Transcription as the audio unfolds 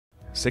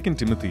2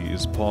 Timothy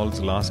is Paul's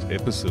last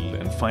epistle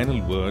and final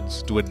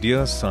words to a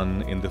dear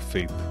son in the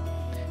faith.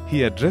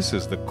 He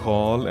addresses the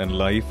call and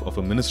life of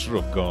a minister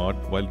of God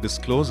while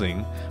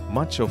disclosing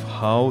much of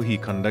how he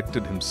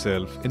conducted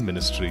himself in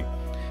ministry.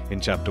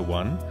 In chapter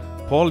 1,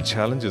 Paul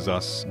challenges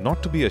us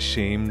not to be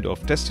ashamed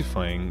of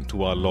testifying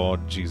to our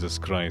Lord Jesus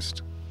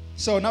Christ.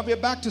 So now we're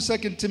back to 2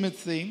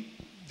 Timothy.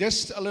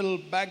 Just a little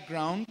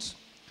background.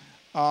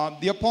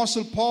 The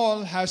Apostle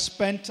Paul has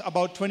spent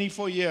about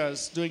 24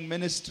 years doing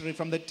ministry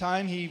from the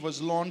time he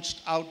was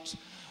launched out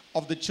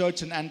of the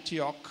church in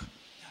Antioch.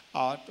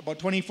 About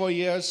 24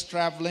 years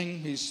traveling.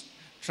 He's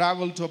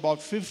traveled to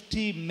about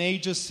 50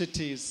 major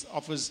cities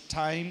of his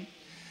time.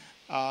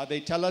 They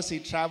tell us he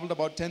traveled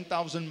about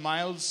 10,000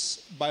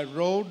 miles by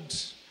road,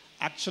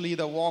 actually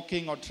either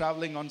walking or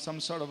traveling on some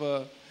sort of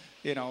a,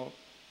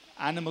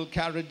 animal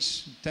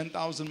carriage,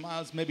 10,000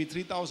 miles, maybe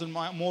 3,000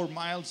 more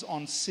miles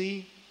on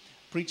sea,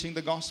 preaching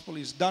the gospel.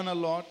 He's done a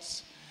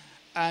lot.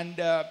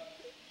 And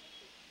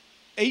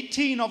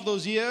 18 of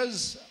those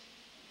years,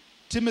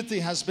 Timothy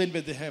has been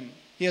with him.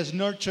 He has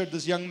nurtured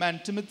this young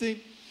man,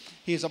 Timothy.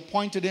 He has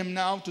appointed him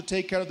now to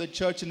take care of the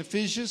church in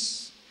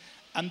Ephesus.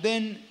 And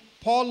then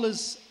Paul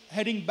is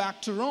heading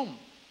back to Rome.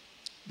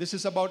 This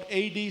is about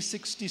AD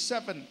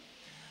 67.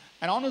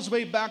 And on his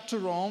way back to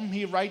Rome,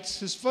 he writes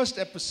his first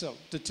epistle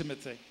to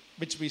Timothy,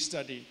 which we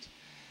studied.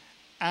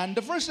 And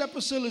the first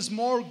epistle is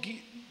more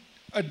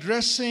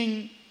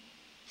addressing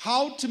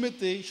how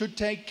Timothy should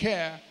take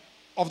care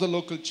of the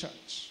local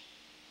church.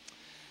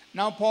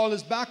 Now Paul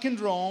is back in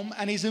Rome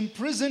and he's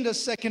imprisoned a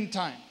second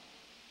time.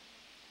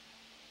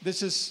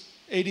 This is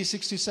AD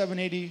 67,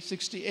 AD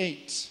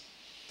 68.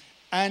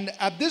 And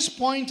at this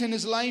point in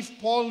his life,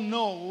 Paul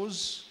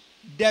knows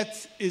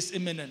death is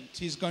imminent.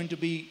 He's going to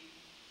be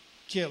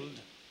killed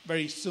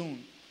very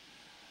soon.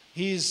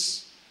 He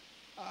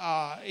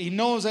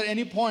knows at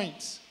any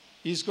point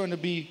he's going to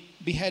be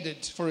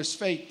beheaded for his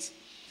faith.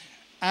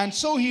 And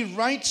so he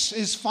writes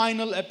his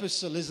final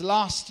epistle, his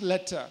last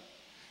letter.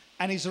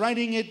 And he's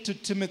writing it to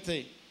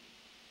Timothy,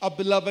 a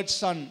beloved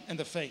son in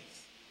the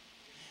faith.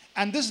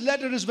 And this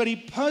letter is very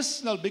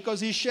personal because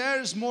he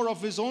shares more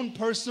of his own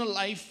personal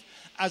life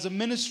as a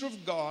minister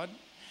of God.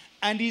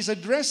 And he's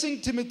addressing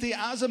Timothy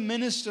as a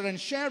minister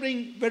and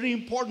sharing very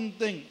important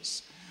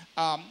things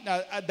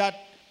that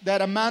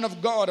a man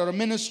of God or a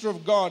minister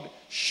of God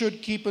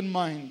should keep in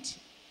mind.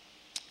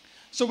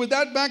 So with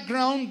that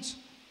background,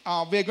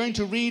 we're going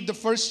to read the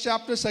first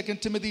chapter, 2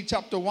 Timothy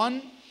chapter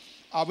 1.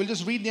 We'll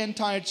just read the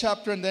entire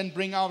chapter and then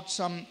bring out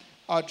some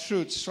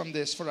truths from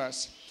this for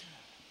us.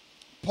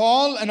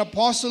 Paul, an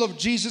apostle of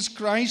Jesus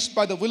Christ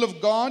by the will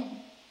of God,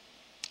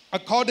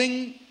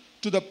 according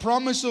to the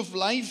promise of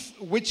life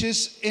which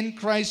is in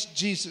Christ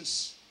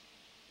Jesus.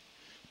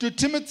 To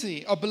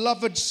Timothy, a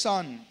beloved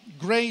son,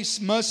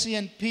 grace, mercy,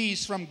 and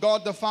peace from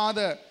God the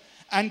Father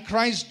and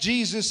Christ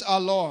Jesus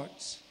our Lord.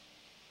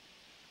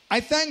 I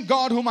thank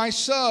God whom I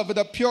serve with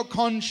a pure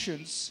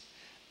conscience,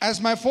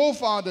 as my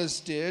forefathers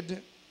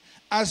did,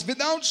 as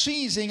without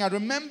ceasing I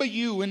remember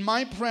you in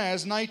my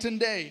prayers night and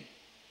day,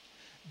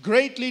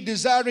 greatly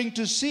desiring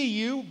to see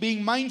you,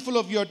 being mindful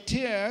of your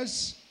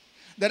tears,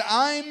 that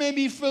I may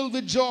be filled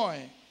with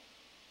joy,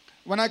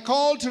 when I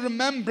call to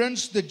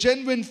remembrance the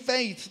genuine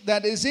faith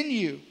that is in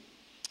you,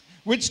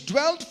 which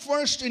dwelt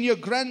first in your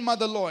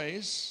grandmother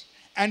Lois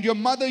and your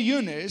mother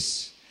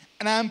Eunice,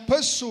 and I am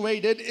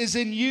persuaded is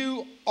in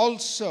you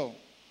also.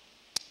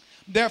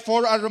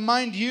 Therefore I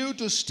remind you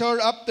to stir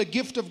up the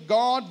gift of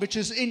God which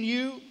is in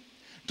you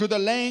to the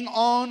laying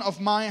on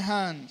of my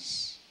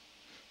hands.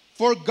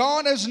 For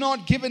God has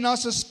not given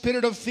us a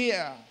spirit of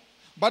fear,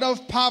 but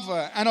of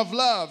power and of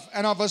love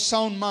and of a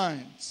sound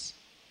mind.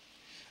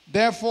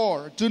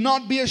 Therefore do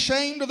not be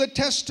ashamed of the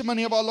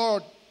testimony of our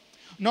Lord,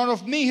 nor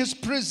of me his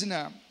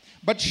prisoner,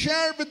 but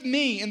share with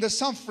me in the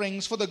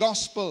sufferings for the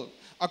gospel,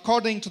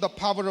 according to the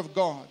power of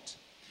God,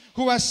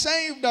 who has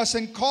saved us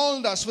and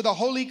called us with a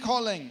holy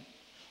calling,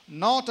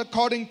 not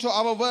according to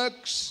our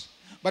works,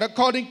 but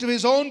according to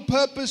his own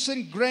purpose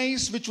and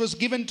grace, which was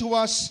given to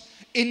us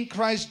in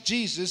Christ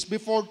Jesus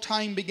before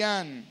time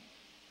began,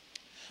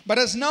 but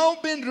has now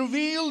been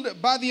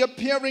revealed by the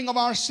appearing of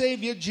our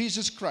Savior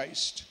Jesus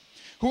Christ,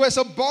 who has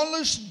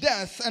abolished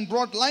death and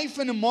brought life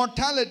and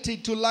immortality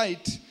to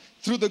light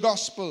through the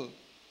gospel,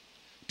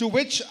 to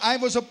which I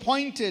was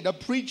appointed a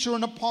preacher,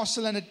 an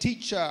apostle, and a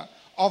teacher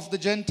of the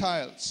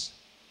Gentiles.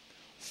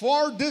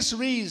 For this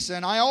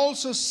reason I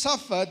also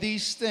suffer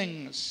these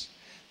things.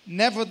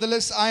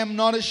 Nevertheless I am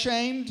not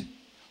ashamed,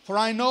 for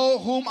I know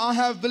whom I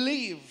have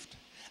believed,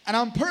 and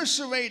I am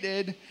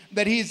persuaded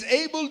that he is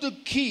able to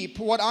keep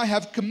what I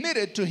have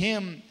committed to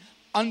him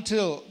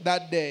until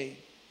that day.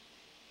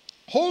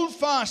 Hold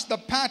fast the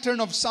pattern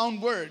of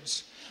sound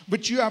words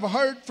which you have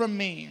heard from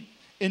me,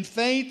 in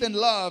faith and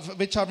love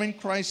which are in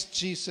Christ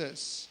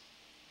Jesus.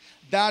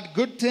 That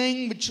good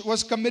thing which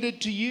was committed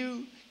to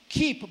you,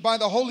 keep by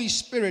the Holy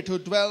Spirit who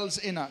dwells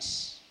in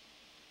us.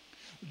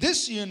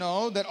 This you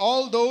know, that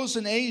all those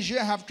in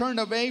Asia have turned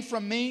away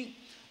from me,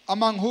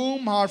 among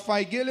whom are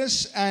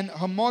Phygellus and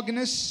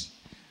Hermogenes,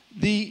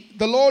 The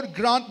Lord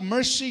grant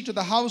mercy to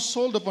the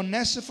household of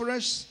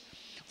Onesiphorus,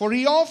 for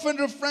he often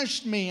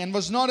refreshed me and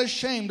was not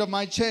ashamed of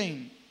my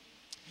chain.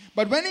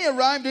 But when he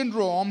arrived in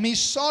Rome, he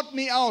sought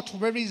me out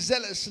very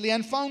zealously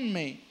and found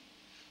me.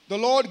 The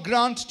Lord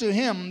grant to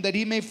him that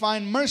he may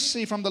find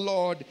mercy from the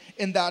Lord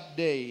in that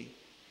day.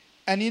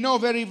 And you know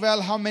very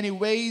well how many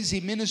ways he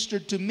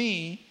ministered to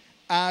me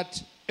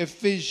at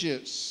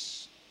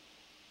Ephesus.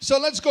 So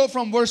let's go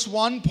from verse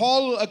 1.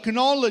 Paul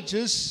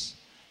acknowledges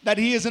that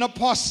he is an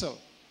apostle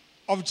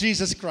of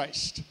Jesus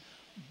Christ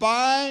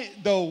by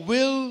the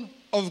will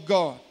of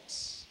God.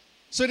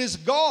 So it is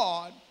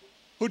God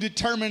who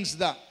determines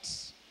that.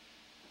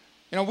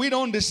 You know, we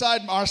don't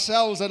decide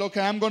ourselves that,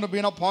 okay, I'm going to be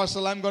an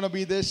apostle, I'm going to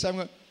be this.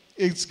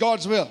 It's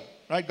God's will,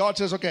 right? God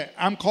says, okay,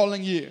 I'm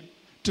calling you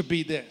to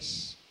be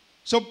this.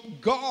 So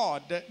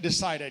God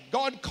decided,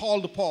 God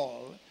called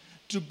Paul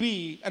to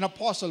be an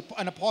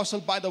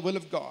apostle by the will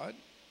of God.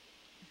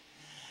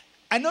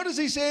 And notice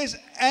he says,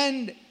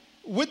 and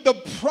with the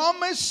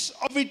promise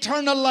of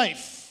eternal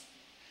life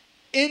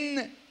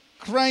in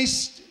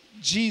Christ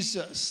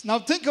Jesus. Now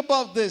think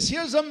about this.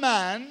 Here's a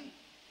man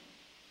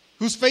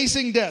who's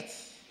facing death.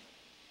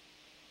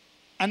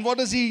 And what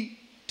does he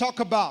talk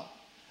about?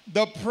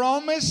 The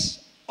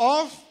promise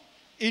of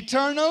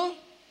eternal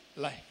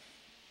life.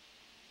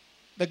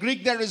 The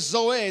Greek there is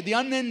zoe, the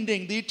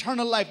unending, the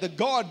eternal life, the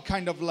God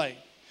kind of life.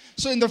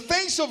 So in the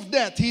face of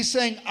death, he's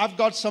saying, I've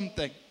got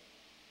something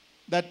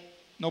that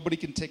nobody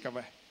can take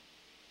away.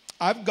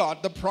 I've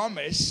got the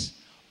promise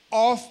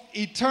of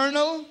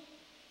eternal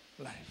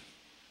life.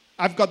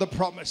 I've got the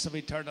promise of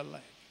eternal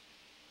life.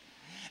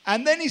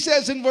 And then he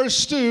says in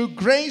verse 2,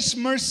 grace,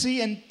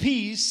 mercy, and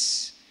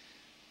peace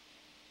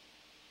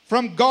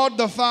from God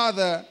the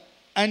Father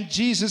and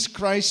Jesus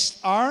Christ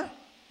our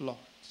Lord.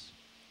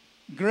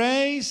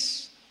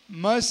 Grace,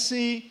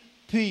 mercy,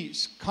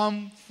 peace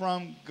come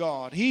from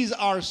God. He's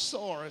our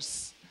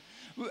source,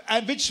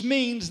 which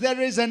means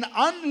there is an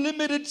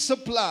unlimited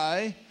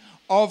supply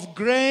of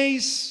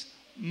grace,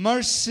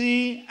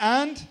 mercy,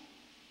 and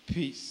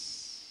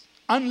peace.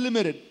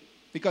 Unlimited,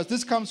 because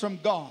this comes from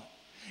God.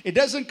 It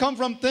doesn't come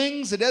from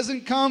things. It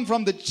doesn't come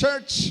from the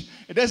church.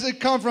 It doesn't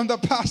come from the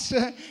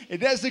pastor. It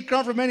doesn't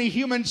come from any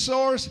human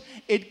source.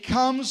 It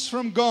comes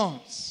from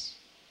God.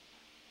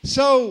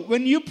 So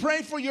when you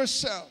pray for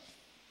yourself,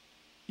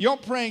 you're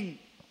praying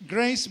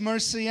grace,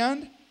 mercy,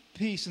 and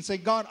peace. And say,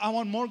 God, I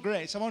want more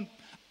grace.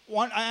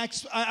 I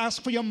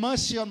ask for your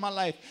mercy on my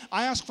life.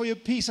 I ask for your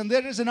peace. And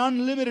there is an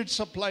unlimited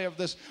supply of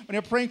this. When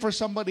you're praying for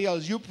somebody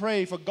else, you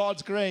pray for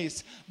God's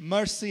grace,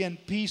 mercy,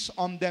 and peace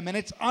on them. And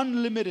it's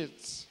unlimited.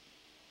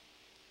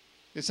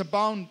 It's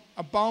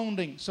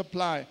abounding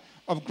supply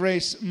of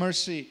grace,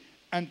 mercy,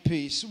 and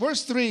peace.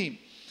 Verse 3,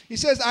 he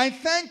says, I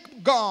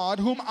thank God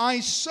whom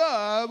I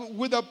serve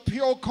with a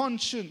pure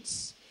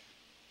conscience.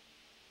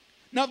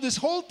 Now, this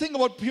whole thing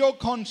about pure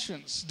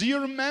conscience, do you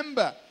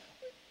remember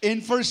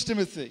in 1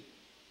 Timothy?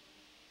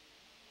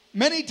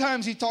 Many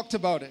times he talked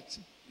about it.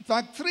 In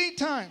fact, 3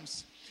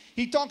 times.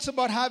 He talks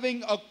about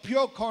having a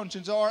pure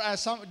conscience, or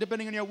as some,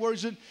 depending on your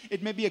version,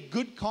 it may be a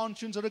good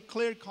conscience or a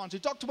clear conscience. He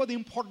talked about the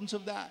importance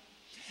of that.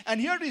 And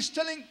here he's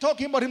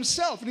talking about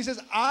himself. And he says,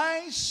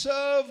 I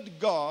served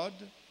God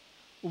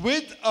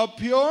with a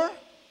pure.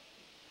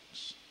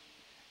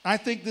 I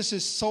think this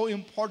is so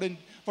important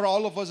for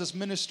all of us as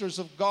ministers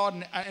of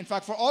God. And in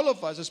fact, for all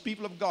of us as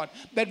people of God,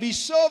 that we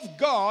serve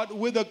God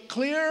with a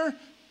clear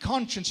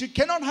conscience. You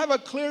cannot have a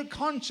clear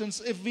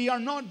conscience if we are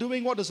not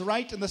doing what is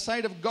right in the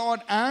sight of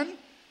God and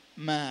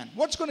man.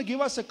 What's going to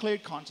give us a clear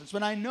conscience?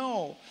 When I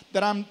know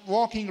that I'm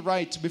walking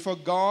right before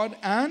God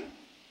and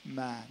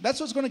man.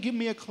 That's what's going to give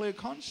me a clear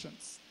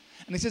conscience.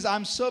 And he says,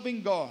 I'm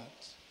serving God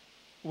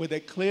with a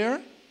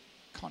clear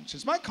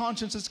conscience. My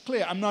conscience is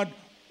clear. I'm not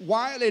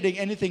violating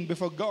anything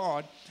before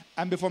God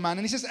and before man.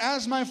 And he says,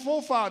 as my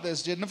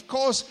forefathers did. And of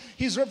course,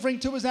 he's referring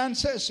to his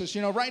ancestors,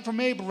 right from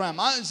Abraham,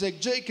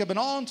 Isaac, Jacob, and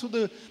on to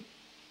the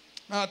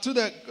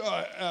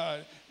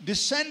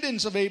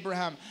descendants of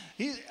Abraham.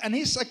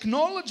 He's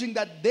acknowledging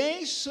that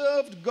they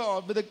served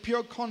God with a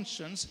pure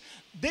conscience.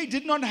 They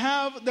did not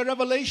have the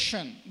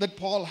revelation that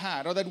Paul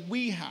had or that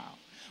we have.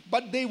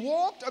 But they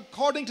walked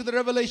according to the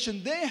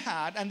revelation they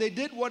had, and they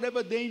did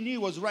whatever they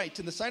knew was right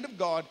in the sight of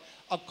God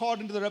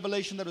according to the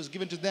revelation that was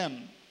given to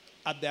them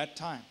at that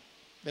time.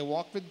 They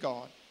walked with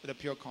God with a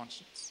pure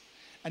conscience.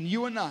 And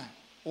you and I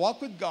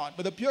walk with God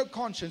with a pure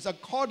conscience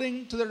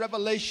according to the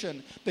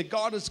revelation that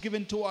God has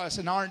given to us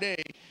in our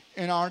day,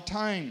 in our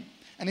time.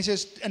 And he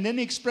says, and then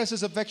he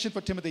expresses affection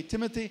for Timothy.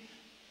 Timothy,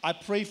 I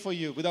pray for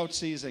you without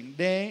ceasing,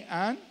 day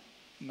and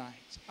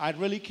night. I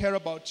really care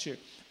about you.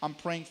 I'm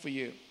praying for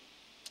you.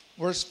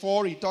 Verse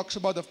 4, he talks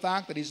about the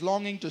fact that he's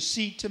longing to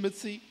see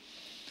Timothy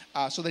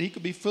so that he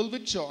could be filled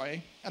with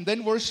joy. And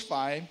then verse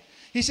 5,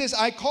 he says,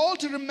 I call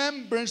to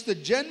remembrance the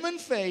genuine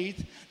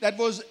faith that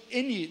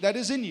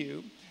is in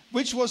you,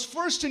 which was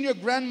first in your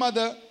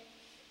grandmother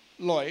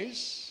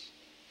Lois,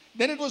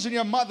 then it was in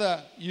your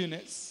mother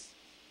Eunice,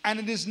 and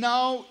it is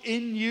now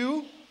in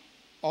you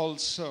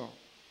also.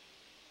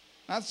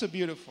 That's so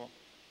beautiful.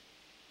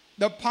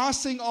 the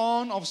passing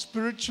on of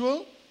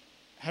spiritual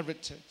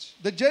heritage.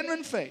 The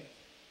genuine faith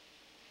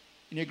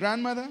in your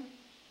grandmother.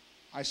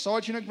 I saw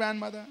it in your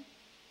grandmother.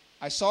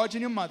 I saw it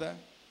in your mother.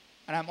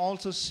 And I'm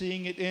also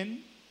seeing it in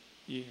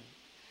you.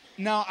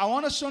 Now, I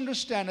want us to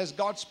understand as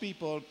God's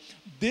people,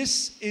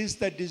 this is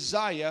the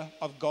desire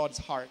of God's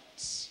heart.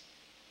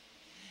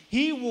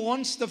 He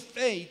wants the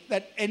faith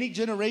that any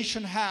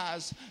generation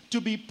has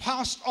to be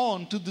passed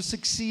on to the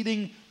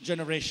succeeding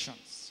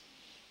generations.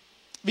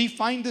 We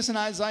find this in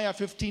Isaiah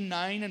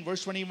 59 and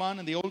verse 21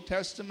 in the Old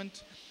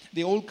Testament,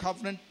 the Old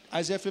Covenant,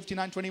 Isaiah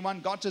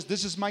 59:21. God says,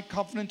 this is my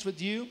covenant with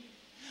you.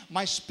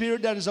 My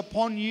spirit that is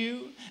upon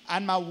you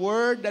and my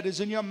word that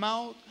is in your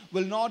mouth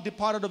will not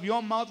depart out of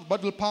your mouth,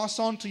 but will pass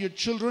on to your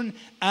children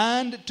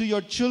and to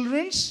your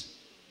children's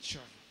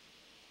children.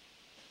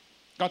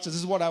 God says,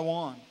 this is what I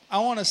want. I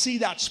want to see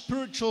that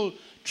spiritual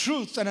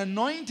truth and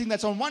anointing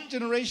that's on one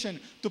generation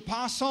to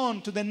pass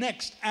on to the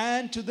next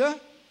and to the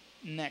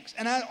next.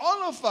 And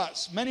all of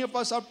us, many of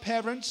us are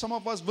parents. Some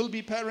of us will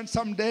be parents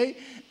someday,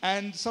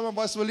 and some of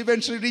us will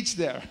eventually reach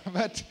there.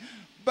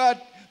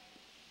 But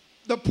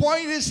the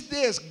point is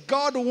this: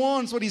 God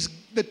wants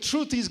the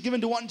truth He's given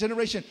to one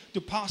generation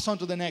to pass on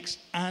to the next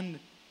and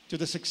to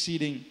the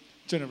succeeding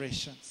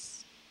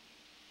generations.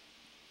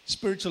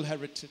 Spiritual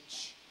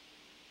heritage.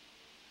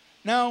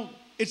 Now,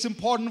 it's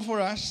important for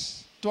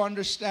us to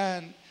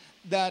understand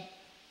that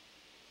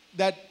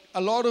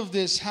a lot of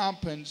this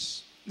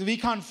happens. We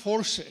can't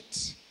force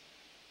it.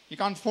 You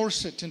can't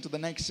force it into the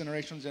next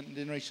generations and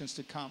generations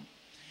to come.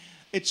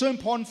 It's so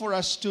important for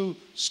us to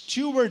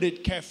steward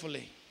it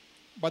carefully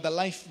by the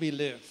life we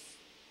live.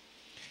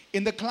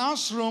 In the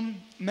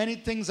classroom, many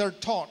things are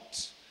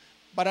taught,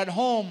 but at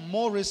home,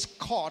 more is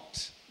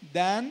caught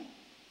than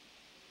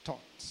taught.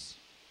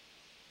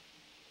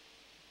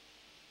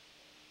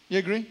 You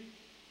agree?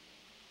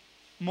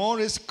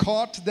 More is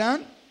caught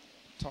than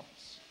taught.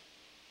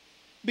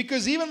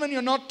 Because even when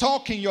you're not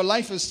talking, your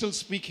life is still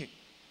speaking.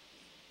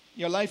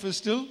 Your life is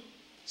still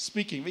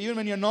speaking, even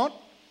when you're not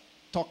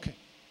talking.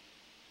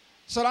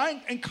 So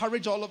I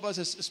encourage all of us,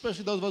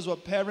 especially those of us who are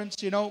parents,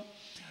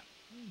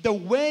 the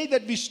way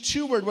that we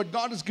steward what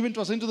God has given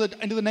to us into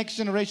the next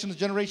generations,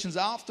 generations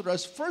after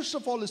us, first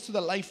of all, is to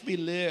the life we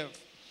live.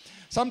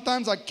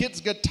 Sometimes our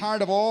kids get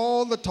tired of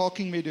all the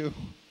talking we do.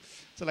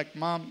 So like,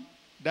 Mom,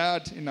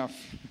 Dad, enough.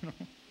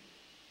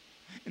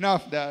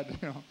 Enough, Dad.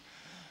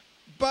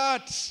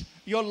 But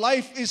your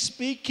life is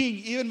speaking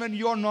even when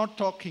you're not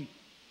talking.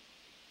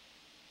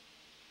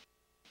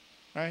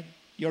 Right?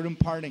 You're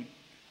imparting.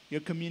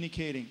 You're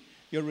communicating.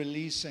 You're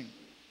releasing.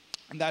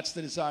 And that's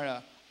the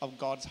desire of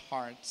God's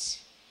heart.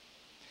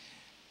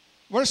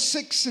 Verse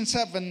 6 and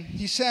 7,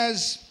 he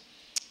says,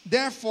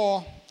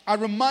 therefore, I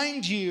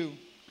remind you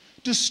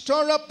to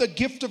stir up the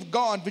gift of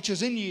God which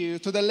is in you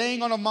to the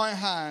laying on of my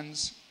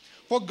hands.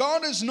 For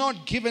God has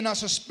not given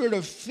us a spirit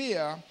of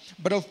fear,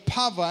 but of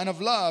power and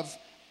of love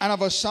and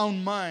of a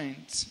sound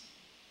mind.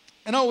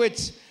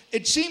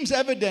 It seems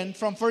evident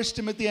from 1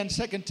 Timothy and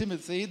 2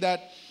 Timothy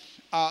that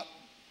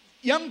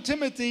young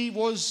Timothy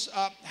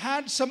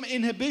had some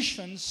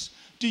inhibitions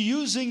to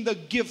using the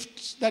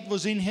gift that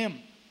was in him.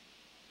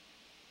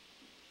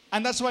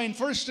 And that's why in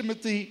 1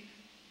 Timothy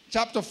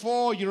chapter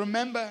 4, you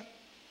remember,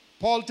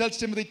 Paul tells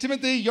Timothy,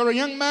 Timothy, you're a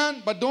young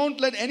man, but don't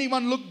let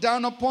anyone look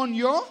down upon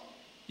your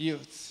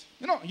youth.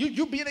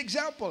 You be an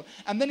example.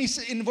 And then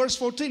in verse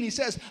 14, he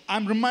says,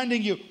 I'm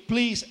reminding you,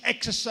 please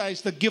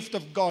exercise the gift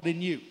of God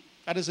in you.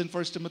 That is in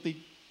 1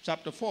 Timothy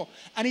chapter 4.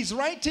 And he's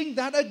writing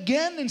that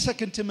again in 2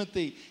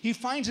 Timothy. He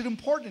finds it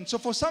important. So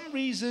for some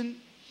reason,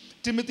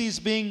 Timothy is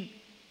being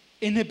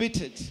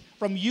inhibited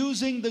from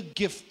using the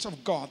gift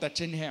of God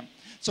that's in him.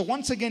 So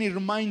once again, he's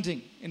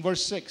reminding in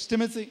verse 6,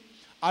 Timothy,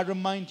 I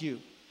remind you,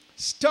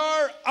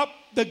 stir up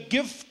the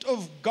gift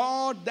of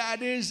God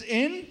that is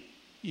in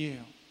you.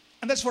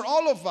 And that's for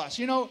all of us.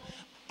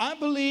 I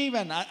believe,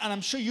 and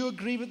I'm sure you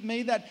agree with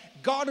me,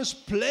 that God has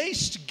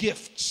placed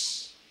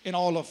gifts in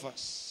all of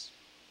us.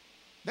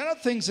 There are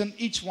things in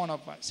each one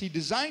of us. He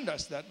designed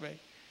us that way.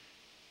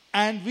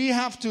 And we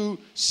have to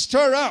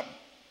stir up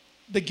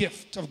the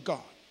gift of God.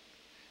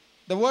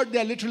 The word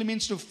there literally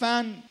means to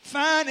fan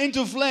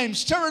into flame.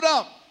 Stir it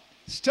up.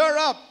 Stir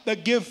up the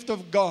gift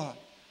of God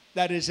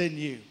that is in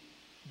you.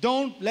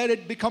 Don't let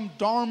it become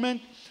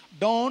dormant.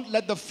 Don't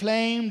let the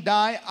flame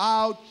die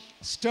out.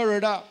 Stir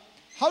it up.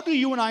 How do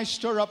you and I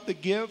stir up the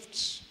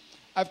gifts?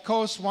 Of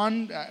course,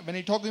 when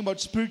you're talking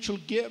about spiritual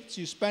gifts,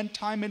 you spend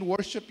time in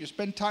worship, you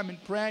spend time in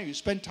prayer, you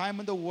spend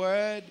time in the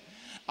Word,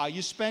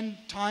 you spend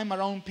time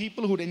around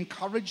people who'd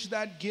encourage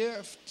that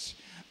gift.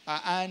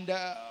 And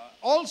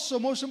also,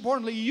 most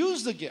importantly,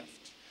 use the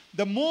gift.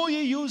 The more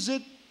you use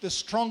it, the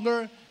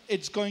stronger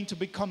it's going to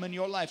become in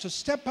your life. So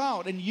step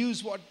out and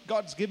use what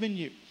God's given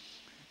you.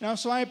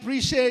 So I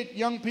appreciate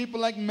young people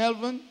like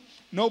Melvin.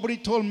 Nobody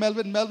told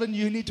Melvin,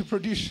 you need to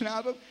produce an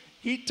album.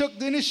 He took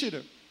the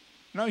initiative.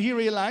 He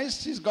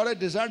realized he's got a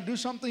desire to do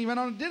something. He went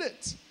on and did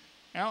it.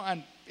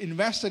 And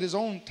invested his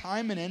own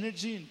time and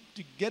energy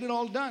to get it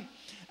all done.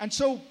 And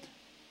so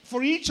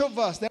for each of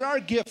us, there are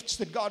gifts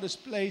that God has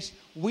placed.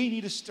 We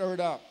need to stir it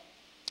up.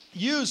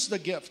 Use the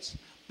gifts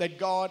that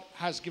God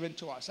has given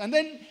to us. And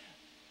then,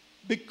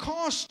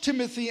 because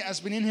Timothy has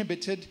been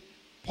inhibited,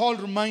 Paul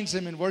reminds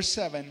him in verse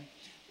 7,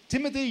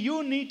 Timothy,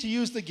 you need to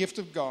use the gift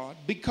of God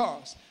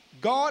because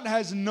God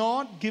has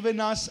not given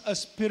us a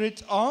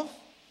spirit of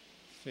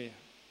fear.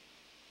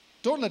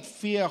 Don't let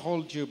fear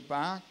hold you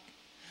back.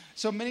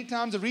 So many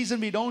times the reason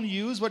we don't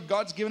use what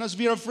God's given us,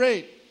 we are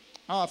afraid.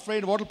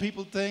 Afraid of what will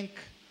people think,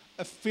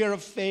 a fear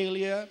of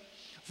failure,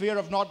 fear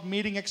of not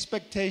meeting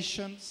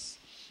expectations,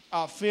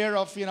 fear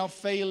of,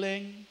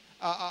 failing.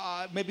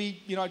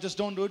 Maybe, just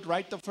don't do it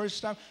right the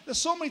first time. There's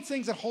so many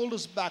things that hold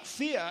us back.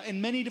 Fear in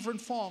many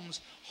different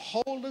forms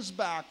hold us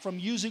back from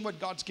using what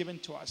God's given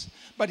to us.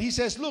 But he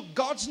says, look,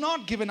 God's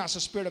not given us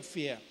a spirit of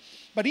fear,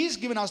 but he's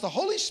given us the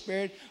Holy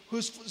Spirit,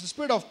 who's the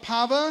spirit of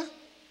power,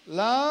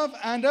 love,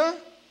 and a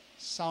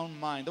sound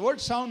mind. The word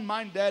sound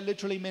mind there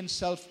literally means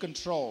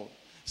self-control,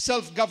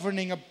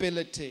 self-governing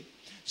ability.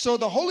 So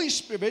the Holy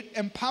Spirit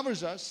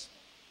empowers us,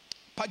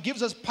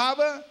 gives us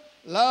power,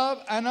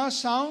 love, and a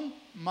sound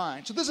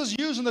mind. So this is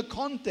used in the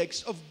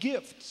context of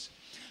gifts.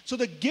 So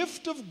the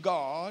gift of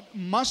God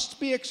must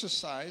be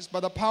exercised by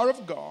the power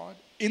of God,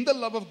 in the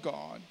love of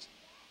God,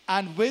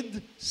 and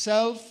with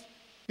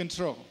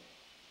self-control.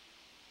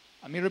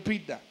 Let me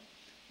repeat that.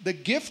 The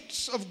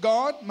gifts of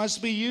God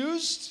must be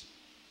used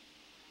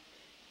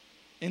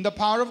in the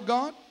power of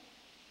God,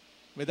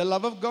 with the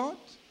love of God,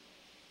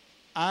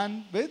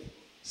 and with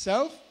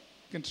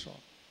self-control.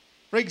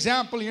 For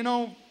example,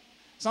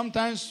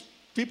 sometimes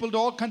people do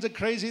all kinds of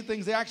crazy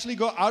things. They actually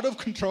go out of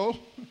control.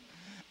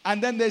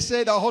 And then they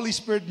say, the Holy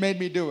Spirit made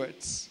me do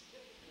it.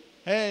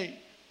 Hey,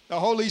 the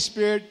Holy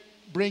Spirit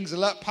brings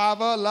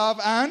power,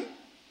 love, and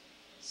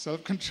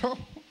self-control.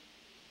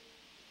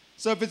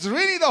 So if it's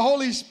really the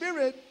Holy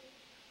Spirit,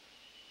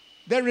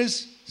 there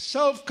is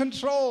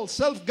self-control,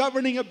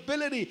 self-governing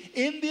ability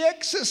in the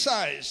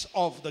exercise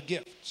of the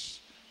gifts.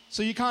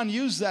 So you can't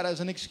use that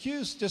as an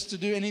excuse just to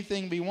do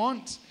anything we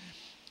want.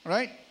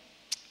 Right?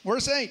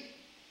 Verse 8.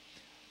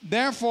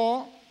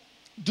 Therefore,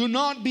 do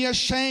not be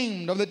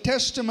ashamed of the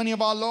testimony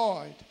of our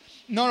Lord,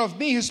 nor of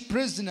me his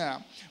prisoner,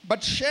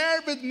 but share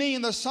with me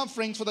in the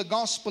sufferings for the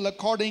gospel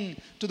according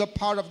to the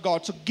power of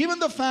God. So given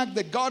the fact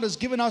that God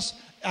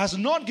has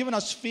not given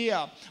us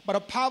fear, but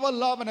a power,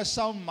 love, and a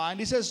sound mind,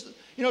 he says,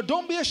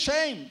 don't be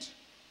ashamed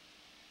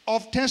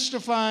of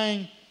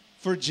testifying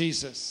for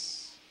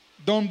Jesus.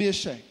 Don't be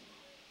ashamed.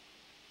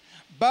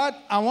 But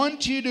I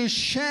want you to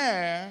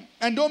share,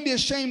 and don't be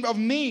ashamed of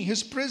me,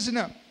 his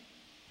prisoner,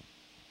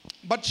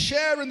 but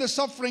share in the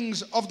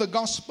sufferings of the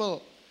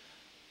gospel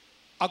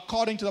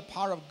according to the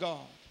power of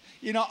God.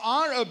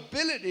 Our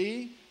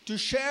ability to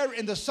share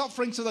in the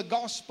sufferings of the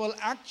gospel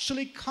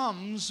actually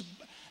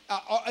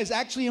is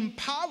actually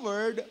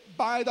empowered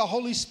by the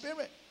Holy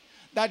Spirit.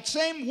 That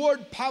same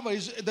word power,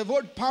 the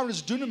word power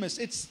is dunamis.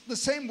 It's the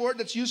same word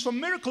that's used for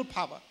miracle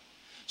power.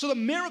 So the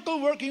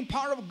miracle working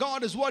power of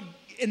God is what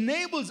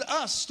enables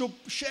us to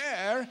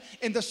share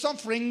in the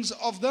sufferings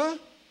of the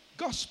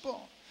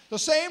gospel. The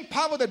same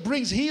power that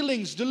brings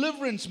healings,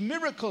 deliverance,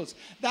 miracles,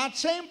 that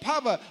same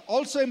power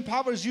also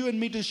empowers you and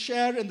me to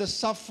share in the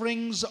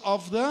sufferings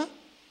of the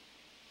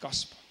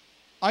gospel.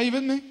 Are you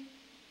with me?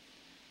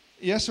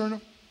 Yes or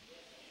no?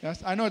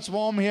 Yes. I know it's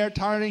warm here,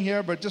 tiring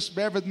here, but just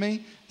bear with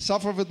me.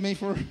 Suffer with me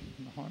for...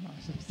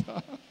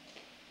 No.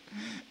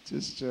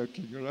 Just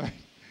joking, all right?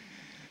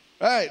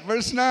 All right,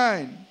 verse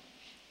 9.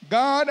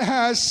 God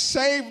has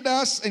saved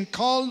us and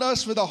called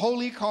us with a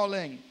holy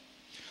calling,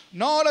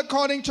 not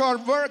according to our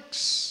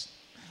works,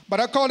 but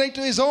according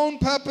to his own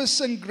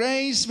purpose and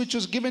grace, which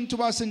was given to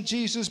us in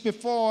Jesus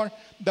before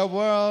the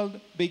world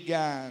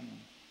began.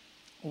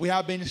 We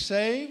have been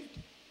saved,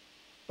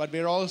 but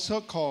we're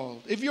also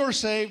called. If you're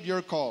saved,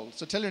 you're called.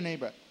 So tell your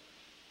neighbor,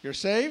 you're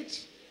saved,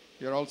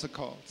 you're also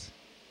called.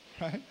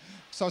 Right?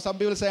 So some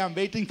people say, I'm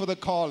waiting for the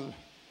call.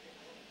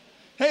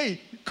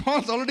 Hey,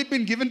 call's already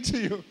been given to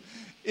you.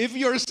 If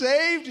you're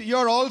saved,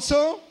 you're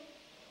also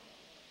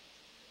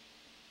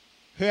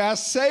who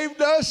has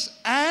saved us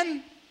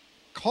and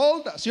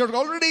called us. You're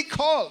already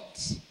called.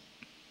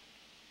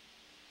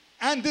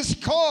 And this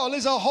call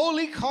is a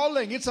holy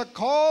calling. It's a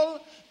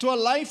call to a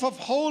life of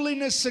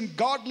holiness and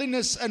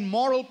godliness and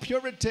moral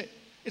purity.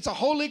 It's a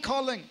holy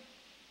calling.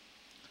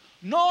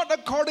 Not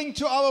according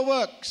to our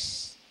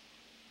works.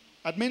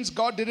 That means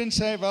God didn't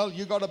say, well,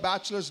 you got a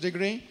bachelor's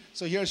degree,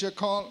 so here's your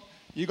call.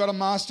 You got a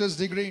master's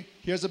degree,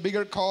 here's a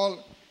bigger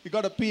call. You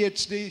got a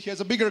PhD,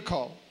 here's a bigger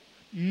call.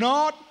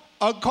 Not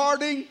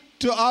according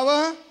to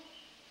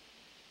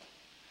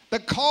the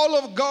call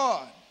of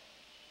God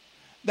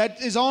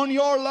that is on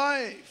your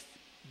life.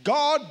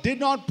 God did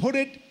not put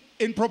it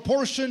in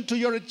proportion to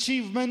your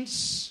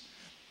achievements,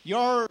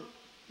 your,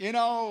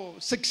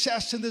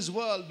 success in this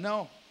world.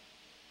 No.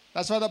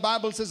 That's why the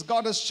Bible says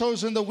God has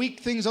chosen the weak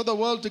things of the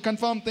world to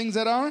confirm things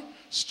that are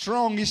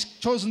strong. He's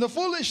chosen the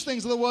foolish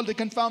things of the world to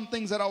confirm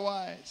things that are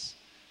wise.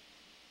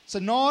 So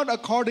not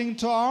according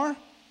to our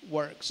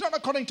works, not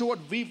according to what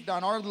we've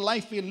done or the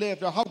life we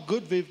lived or how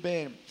good we've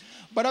been,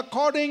 but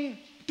according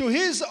to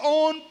his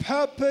own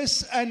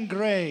purpose and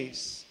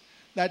grace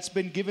that's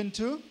been given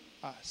to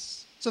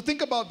us. So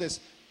think about this.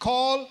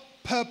 Call,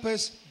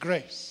 purpose,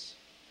 grace.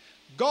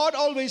 God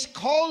always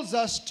calls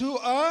us to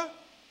a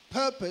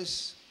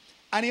purpose,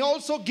 and he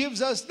also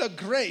gives us the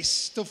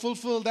grace to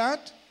fulfill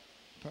that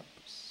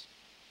purpose.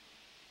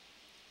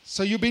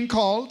 So you've been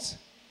called,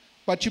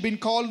 but you've been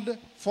called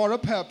for a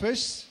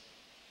purpose,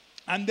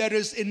 and there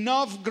is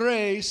enough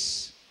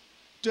grace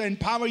to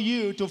empower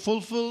you to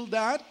fulfill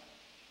that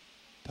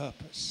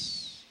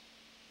purpose.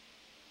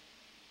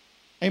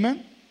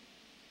 Amen?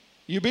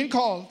 You've been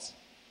called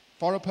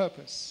for a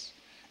purpose,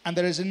 and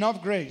there is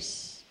enough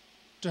grace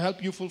to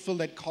help you fulfill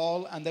that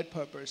call and that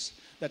purpose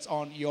that's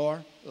on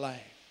your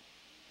life.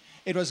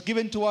 It was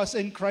given to us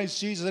in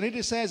Christ Jesus, and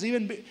it says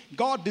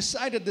God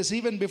decided this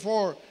even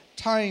before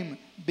time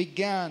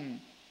began.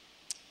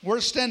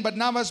 Verse 10, but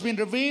now has been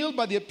revealed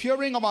by the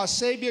appearing of our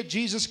Savior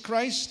Jesus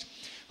Christ,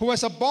 who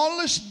has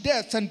abolished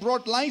death and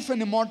brought life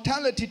and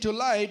immortality to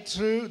light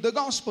through the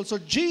gospel. So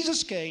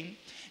Jesus came.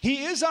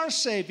 He is our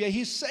Savior.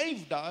 He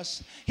saved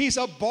us. He's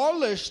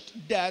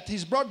abolished death.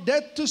 He's brought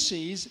death to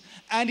cease.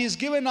 And he's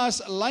given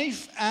us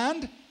life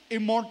and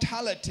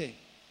immortality.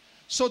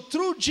 So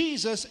through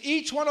Jesus,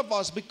 each one of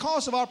us,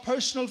 because of our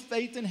personal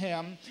faith in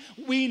him,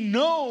 we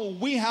know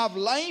we have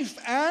life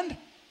and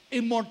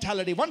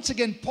immortality. Once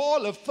again,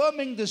 Paul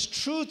affirming this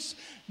truth,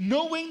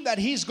 knowing that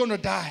he's going to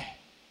die.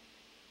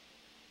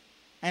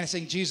 And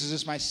saying, Jesus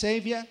is my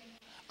Savior.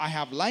 I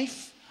have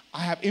life. I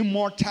have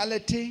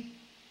immortality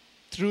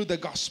through the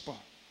gospel.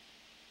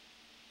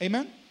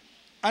 Amen?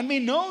 And we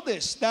know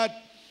this,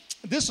 that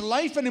this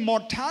life and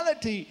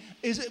immortality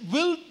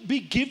will be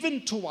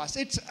given to us.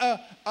 It's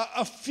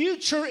a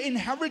future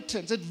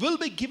inheritance. It will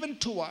be given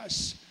to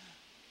us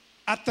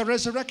at the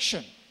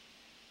resurrection.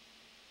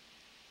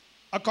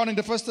 According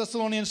to 1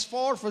 Thessalonians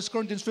 4, 1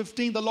 Corinthians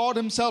 15, the Lord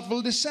himself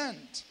will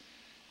descend,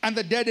 and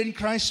the dead in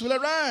Christ will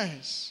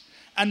arise,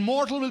 and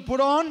mortal will put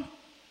on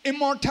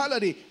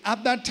immortality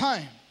at that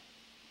time.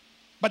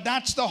 But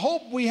that's the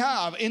hope we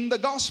have in the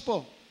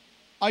gospel.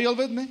 Are you all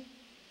with me?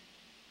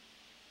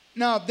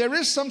 Now, there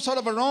is some sort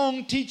of a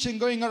wrong teaching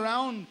going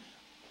around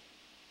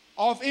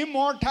of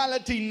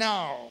immortality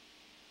now.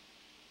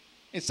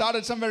 It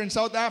started somewhere in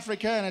South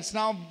Africa, and it's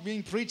now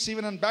being preached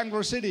even in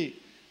Bangalore city.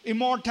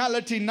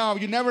 Immortality now,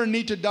 you never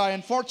need to die.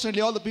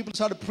 Unfortunately, all the people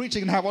started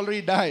preaching and have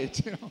already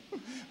died.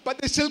 But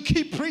they still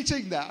keep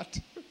preaching that.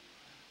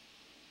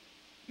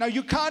 Now,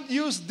 you can't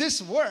use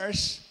this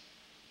verse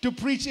to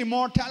preach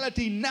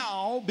immortality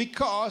now,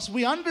 because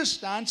we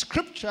understand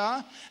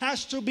Scripture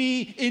has to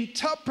be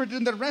interpreted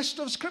in the rest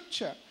of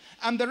Scripture.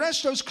 And the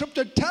rest of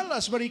Scripture tell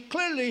us very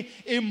clearly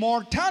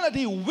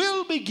immortality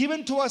will be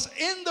given to us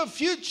in the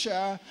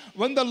future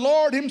when the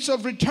Lord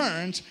himself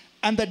returns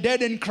and the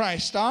dead in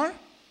Christ are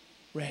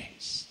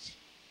raised.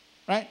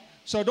 Right?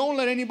 So don't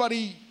let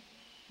anybody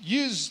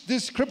use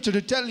this Scripture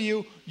to tell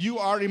you you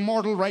are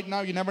immortal right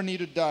now, you never need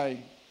to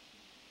die.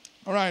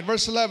 All right,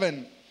 verse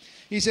 11.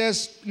 He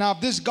says, now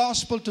this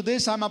gospel, to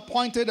this I'm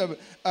appointed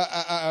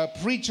a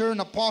preacher, an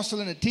apostle,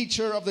 and a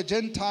teacher of the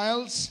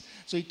Gentiles.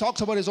 So he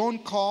talks about his own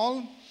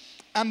call.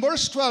 And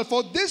verse 12,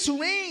 for this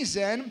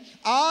reason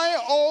I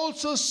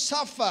also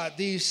suffer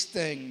these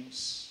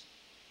things.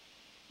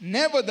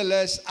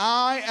 Nevertheless,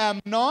 I am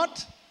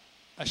not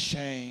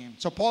ashamed.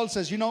 So Paul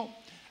says,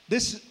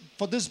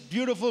 for this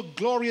beautiful,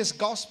 glorious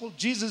gospel,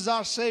 Jesus is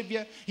our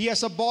Savior. He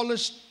has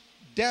abolished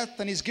death,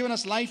 and he's given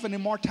us life and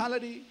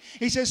immortality.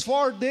 He says,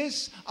 for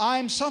this I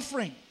am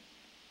suffering.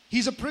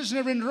 He's a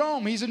prisoner in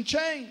Rome. He's in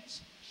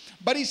chains.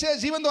 But he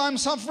says, even though I'm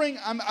suffering,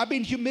 I've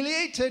been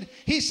humiliated,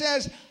 he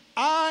says,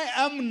 I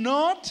am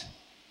not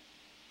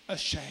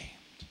ashamed.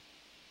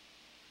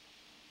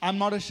 I'm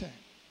not ashamed.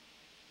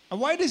 And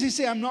why does he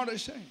say I'm not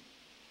ashamed?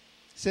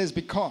 He says,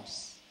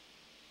 because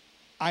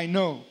I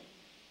know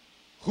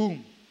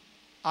whom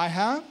I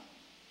have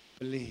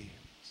believed.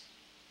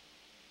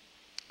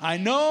 I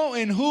know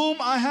in whom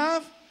I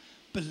have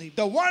believed.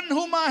 The one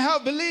whom I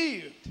have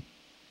believed.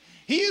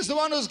 He is the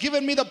one who's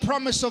given me the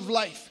promise of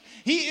life.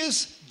 He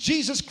is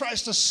Jesus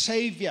Christ, the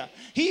Savior.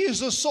 He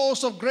is the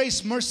source of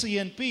grace, mercy,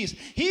 and peace.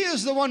 He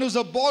is the one who's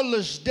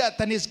abolished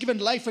death and has given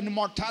life and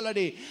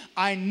immortality.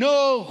 I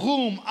know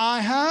whom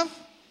I have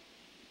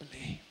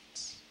believed.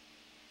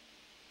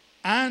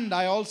 And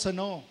I also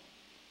know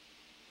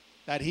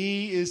that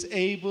he is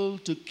able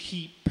to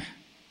keep,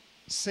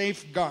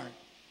 safeguard,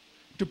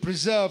 to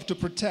preserve, to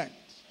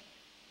protect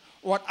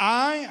what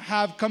I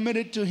have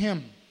committed to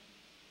him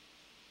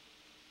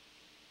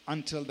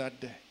until that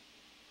day.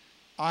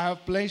 I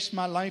have placed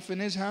my life in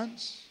his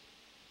hands,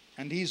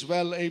 and he's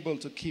well able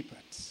to keep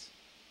it.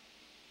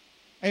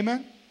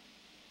 Amen?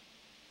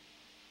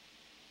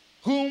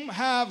 Whom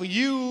have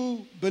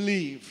you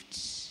believed?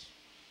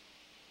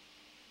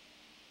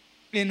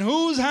 In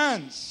whose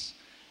hands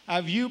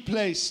have you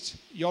placed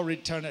your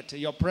eternity,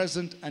 your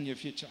present and your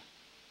future?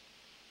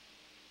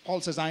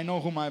 Paul says, I know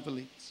whom I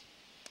believe.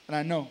 And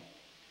I know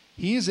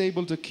he is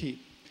able to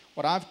keep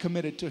what I've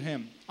committed to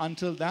him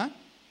until that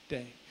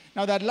day.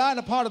 Now that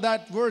latter part of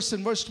that verse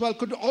in verse 12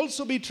 could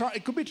also be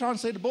it could be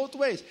translated both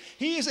ways.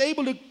 He is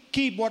able to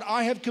keep what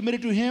I have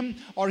committed to him,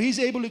 or he's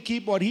able to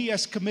keep what he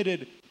has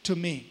committed to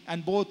me.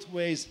 And both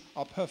ways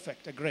are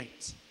perfect, are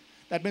great.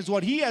 That means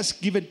what he has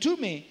given to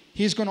me,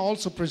 he's going to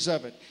also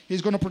preserve it.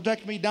 He's going to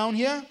protect me down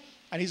here,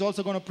 and he's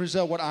also going to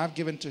preserve what I've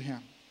given to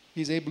him.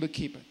 He's able to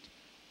keep it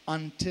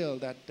until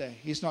that day.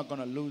 He's not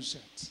going to lose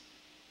it.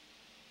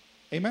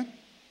 Amen?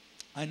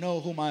 I know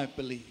whom I have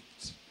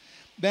believed.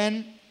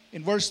 Then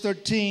in verse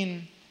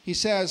 13, he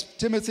says,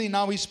 Timothy,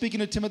 now he's speaking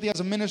to Timothy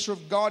as a minister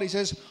of God. He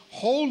says,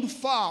 hold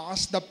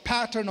fast the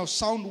pattern of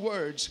sound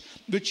words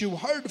which you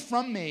heard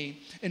from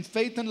me in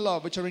faith and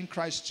love which are in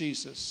Christ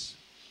Jesus.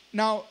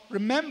 Now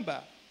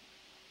remember,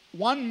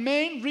 one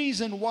main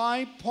reason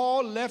why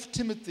Paul left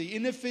Timothy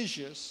in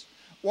Ephesus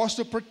was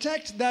to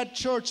protect that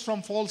church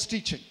from false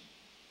teaching.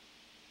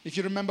 If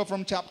you remember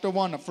from chapter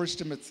 1 of 1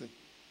 Timothy, it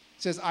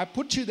says, I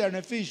put you there in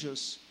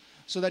Ephesus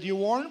so that you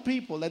warn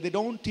people that they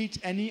don't teach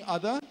any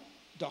other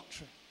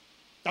doctrine.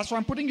 That's why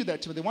I'm putting you there,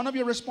 Timothy. One of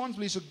your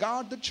responsibilities is to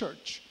guard the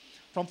church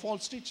from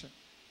false teaching.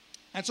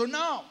 And so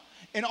now,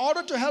 in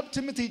order to help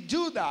Timothy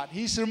do that,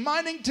 he's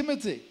reminding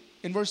Timothy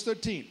in verse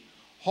 13,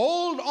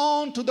 hold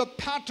on to the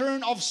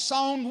pattern of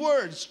sound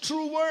words,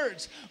 true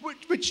words,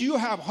 which you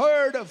have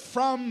heard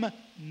from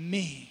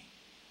me.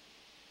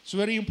 It's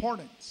very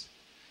important.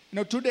 You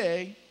know,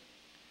 today,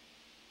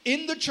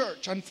 in the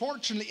church,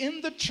 unfortunately,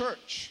 in the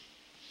church,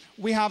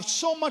 we have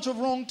so much of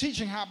wrong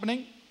teaching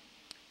happening.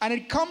 And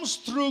it comes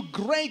through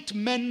great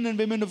men and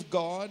women of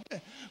God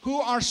who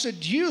are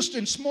seduced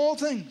in small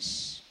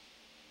things.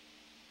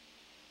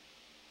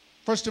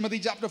 1 Timothy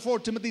chapter 4,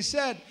 Timothy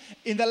said,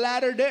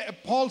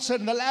 Paul said,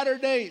 in the latter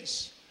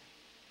days,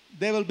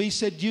 there will be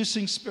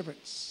seducing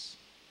spirits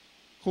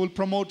who will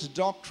promote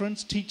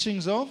doctrines,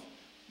 teachings of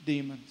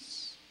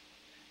demons.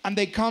 And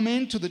they come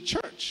into the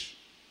church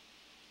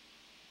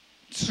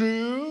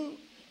through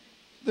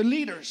the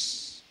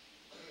leaders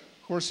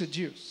who are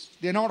seduced.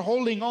 They're not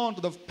holding on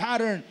to the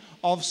pattern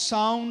of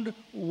sound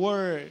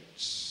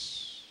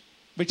words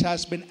which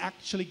has been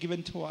actually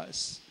given to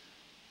us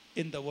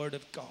in the Word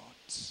of God.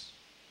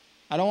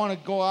 I don't want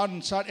to go out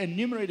and start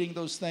enumerating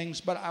those things,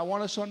 but I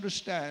want us to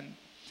understand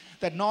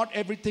that not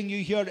everything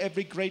you hear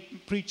every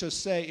great preacher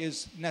say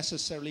is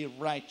necessarily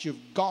right.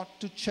 You've got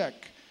to check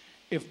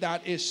if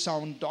that is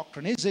sound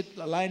doctrine. Is it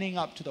lining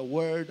up to the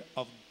Word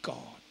of God?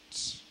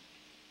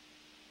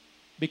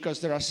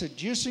 Because there are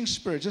seducing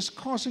spirits just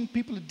causing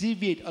people to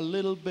deviate a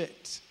little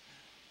bit.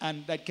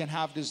 And that can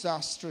have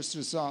disastrous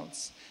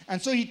results.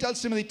 And so he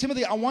tells Timothy,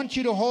 Timothy, I want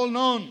you to hold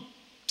on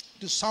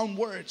to sound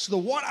words. So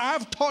what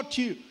I've taught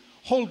you,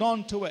 hold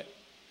on to it.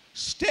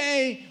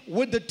 Stay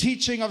with the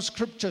teaching of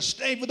Scripture.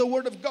 Stay with the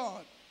Word of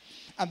God.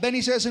 And then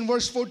he says in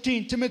verse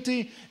 14,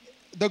 Timothy,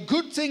 the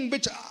good thing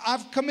which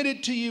I've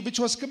committed to you, which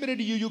was committed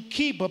to you, you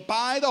keep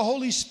by the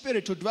Holy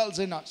Spirit who dwells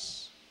in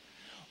us.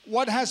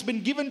 What has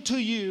been given to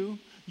you,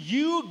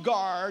 you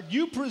guard,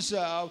 you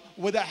preserve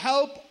with the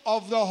help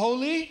of the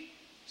Holy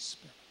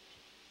Spirit.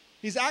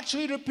 He's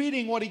actually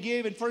repeating what he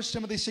gave in 1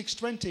 Timothy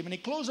 6:20. When he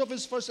closed off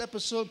his first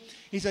epistle,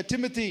 he said,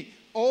 Timothy,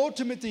 oh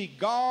Timothy,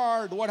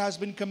 guard what has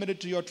been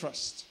committed to your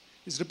trust.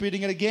 He's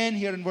repeating it again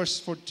here in verse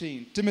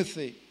 14.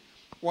 Timothy,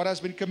 what has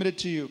been committed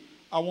to you,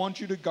 I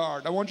want you to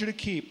guard, I want you to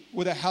keep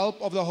with the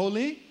help of the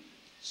Holy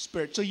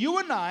Spirit. So you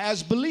and I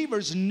as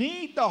believers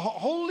need the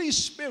Holy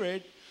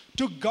Spirit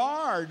to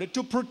guard,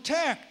 to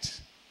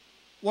protect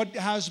what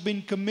has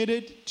been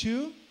committed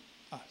to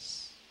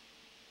us.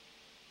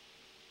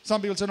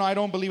 Some people say, no, I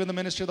don't believe in the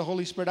ministry of the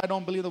Holy Spirit. I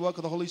don't believe the work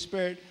of the Holy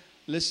Spirit.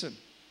 Listen,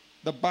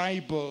 the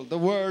Bible, the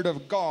Word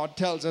of God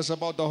tells us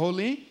about the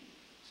Holy.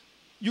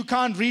 You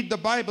can't read the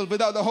Bible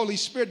without the Holy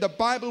Spirit. The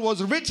Bible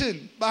was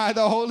written by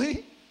the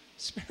Holy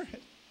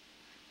Spirit.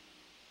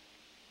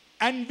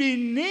 And we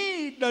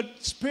need the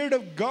Spirit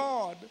of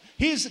God.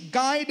 His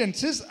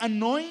guidance, His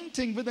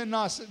anointing within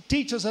us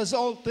teaches us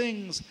all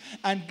things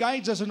and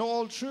guides us in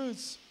all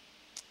truths.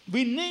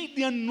 We need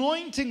the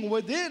anointing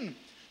within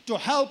to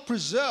help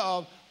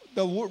preserve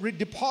the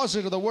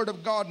deposit of the Word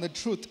of God and the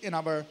truth in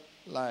our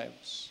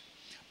lives.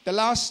 The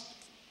last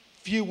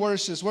few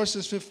verses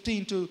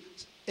 15 to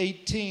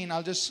 18,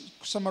 I'll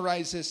just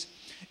summarize this.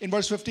 In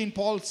verse 15,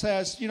 Paul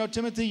says, you know,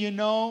 Timothy, you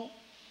know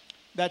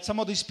that some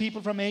of these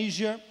people from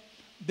Asia,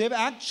 they've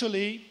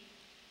actually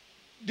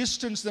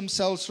distanced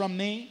themselves from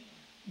me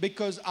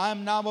because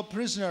I'm now a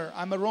prisoner.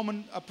 I'm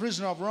a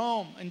prisoner of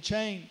Rome in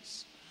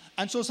chains.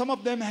 And so some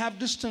of them have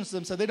distanced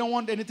themselves. They don't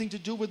want anything to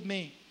do with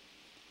me.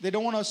 They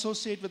don't want to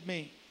associate with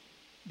me.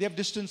 They have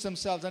distanced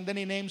themselves. And then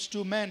he names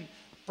two men,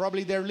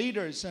 probably their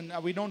leaders, and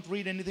we don't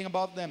read anything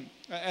about them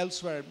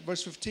elsewhere.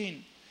 Verse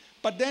 15.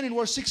 But then in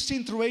verse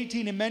 16 through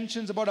 18, he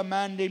mentions about a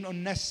man named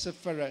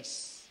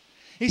Onesiphorus.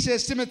 He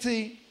says,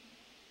 Timothy,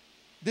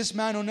 this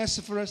man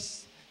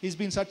Onesiphorus, he's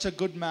been such a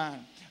good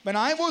man. When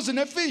I was in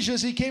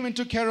Ephesus, he came and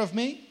took care of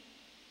me.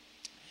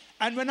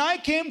 And when I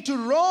came to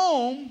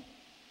Rome,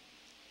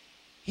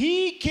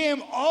 he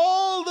came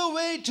all the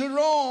way to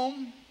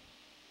Rome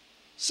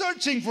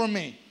searching for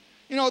me.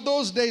 You know,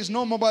 those days,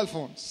 no mobile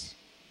phones.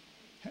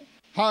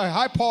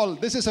 Hi, Paul.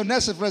 This is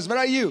Onesiphorus. Where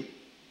are you?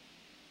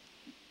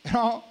 You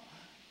know,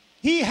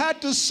 he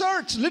had to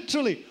search,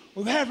 literally.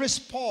 Where is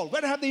Paul?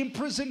 Where have they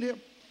imprisoned him?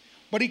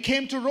 But he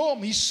came to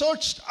Rome. He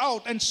searched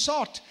out and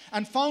sought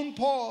and found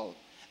Paul.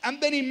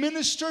 And then he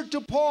ministered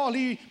to Paul.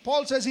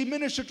 Paul says, he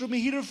ministered to me.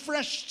 He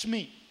refreshed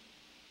me.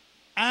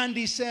 And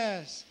he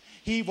says,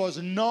 he was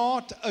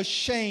not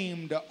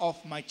ashamed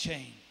of my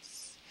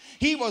chains.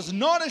 He was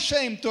not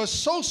ashamed to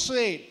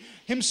associate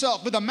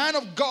himself with a man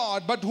of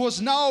God, but who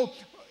was now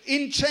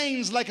in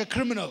chains like a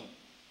criminal.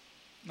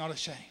 Not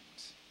ashamed.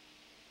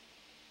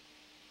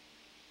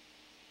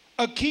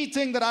 A key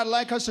thing that I'd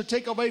like us to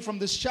take away from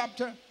this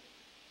chapter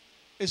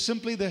is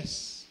simply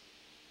this: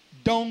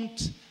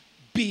 don't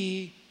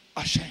be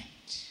ashamed.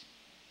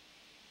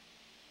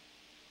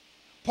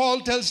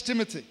 Paul tells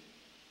Timothy,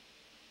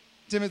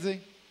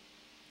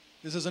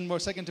 this is in 2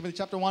 Timothy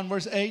chapter 1,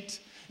 verse 8.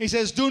 He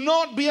says, do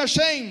not be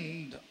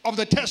ashamed of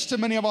the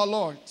testimony of our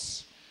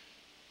Lords,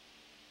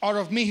 or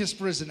of me, his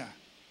prisoner.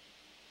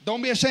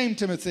 Don't be ashamed,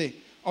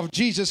 Timothy, of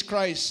Jesus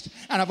Christ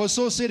and of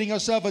associating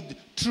yourself with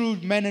true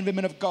men and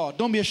women of God.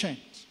 Don't be ashamed.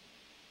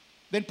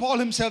 Then Paul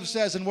himself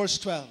says in verse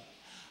 12,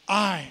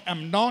 I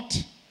am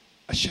not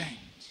ashamed.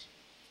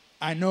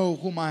 I know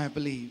whom I have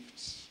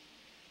believed.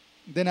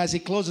 Then as he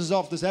closes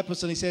off this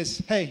epistle, he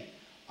says, hey,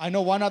 I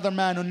know one other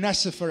man,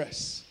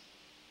 Onesiphorus.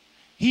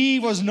 He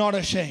was not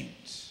ashamed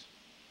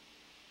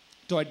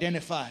to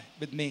identify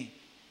with me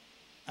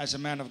as a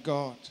man of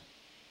God.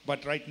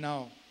 But right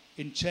now,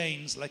 in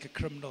chains like a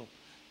criminal,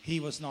 he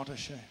was not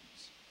ashamed.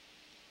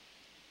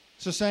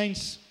 So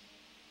saints,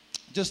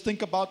 just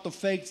think about the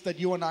faith that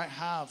you and I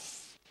have.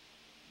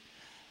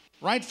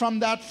 Right from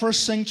that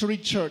first century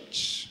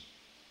church,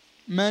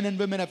 men and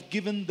women have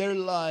given their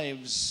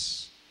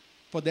lives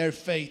for their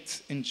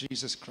faith in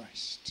Jesus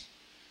Christ.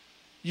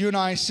 You and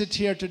I sit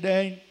here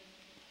today.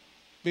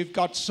 We've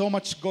got so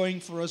much going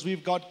for us.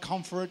 We've got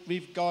comfort.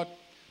 We've got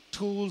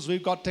tools.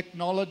 We've got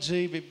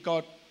technology. We've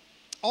got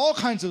all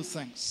kinds of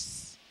things.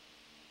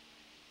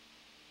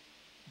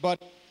 But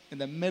in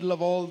the middle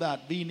of all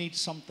that, we need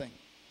something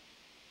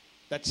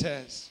that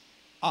says,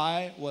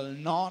 I will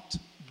not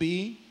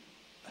be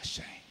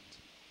ashamed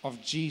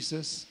of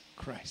Jesus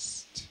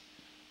Christ.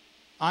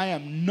 I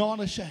am not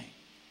ashamed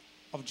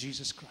of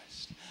Jesus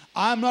Christ.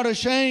 I am not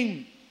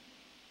ashamed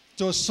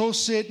to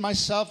associate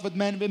myself with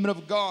men and women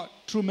of God,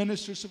 true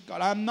ministers of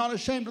God. I am not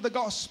ashamed of the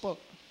gospel.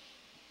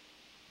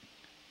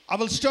 I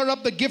will stir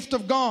up the gift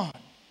of God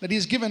that He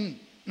has given,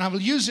 and I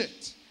will use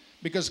it.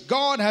 Because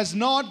God has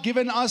not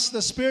given us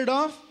the spirit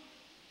of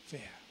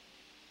fear,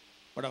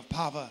 but of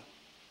power,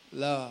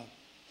 love,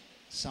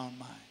 sound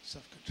mind,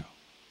 self-control.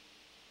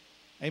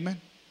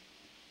 Amen.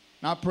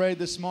 Now I pray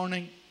this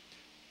morning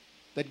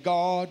that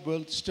God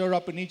will stir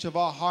up in each of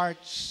our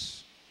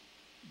hearts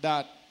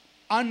that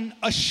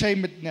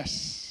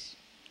unashamedness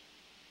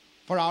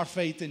for our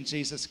faith in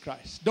Jesus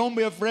Christ. Don't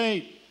be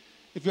afraid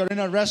if you're in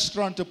a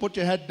restaurant to put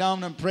your head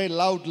down and pray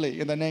loudly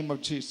in the name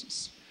of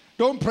Jesus.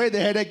 Don't pray the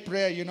headache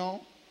prayer, you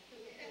know.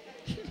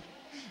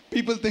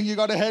 People think you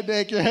got a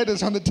headache, your head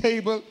is on the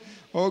table.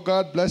 Oh,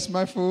 God, bless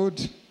my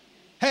food.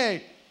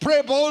 Hey,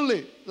 pray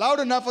boldly, loud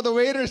enough for the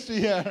waiters to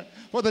hear,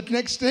 for the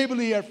next table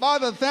to hear.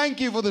 Father, thank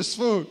you for this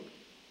food.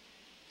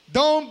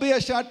 Don't be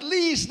ashamed. At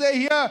least they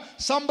hear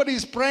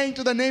somebody's praying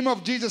to the name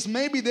of Jesus.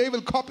 Maybe they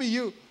will copy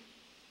you.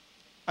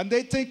 And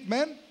they think,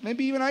 man,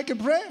 maybe even I can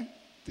pray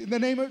in the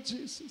name of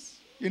Jesus.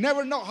 You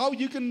never know how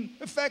you can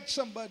affect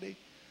somebody.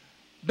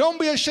 Don't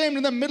be ashamed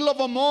in the middle of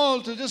a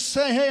mall to just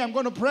say, hey, I'm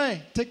going to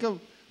pray. Take a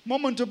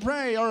moment to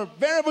pray. Or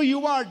wherever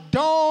you are,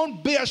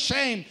 don't be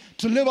ashamed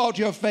to live out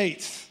your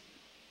faith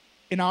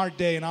in our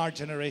day, in our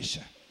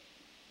generation.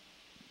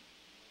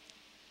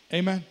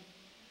 Amen.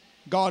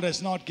 God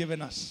has not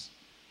given us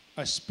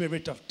a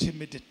spirit of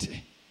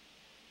timidity,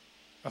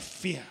 of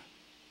fear,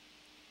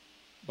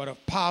 but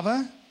of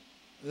power,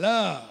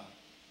 love,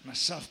 and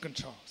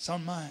self-control,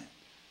 sound mind.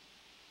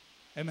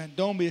 Amen.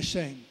 Don't be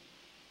ashamed.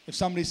 If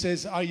somebody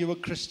says, are you a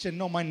Christian?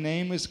 No, my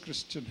name is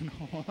Christian.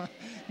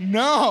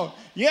 No.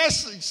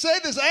 Yes, say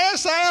this.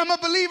 Yes, I am a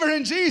believer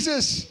in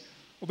Jesus.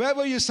 Where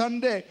were you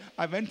Sunday?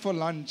 I went for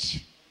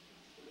lunch.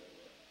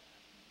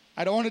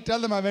 I don't want to tell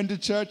them I went to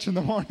church in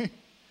the morning.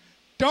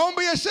 Don't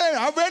be ashamed.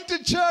 I went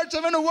to church. I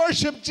went to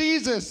worship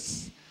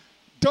Jesus.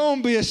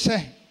 Don't be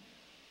ashamed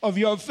of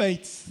your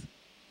faith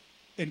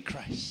in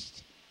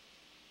Christ.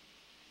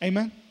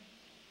 Amen.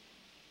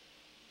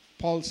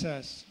 Paul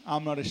says,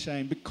 I'm not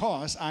ashamed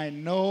because I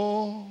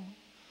know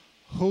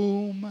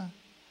whom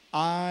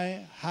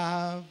I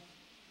have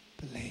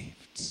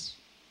believed.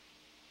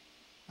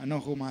 I know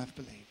whom I have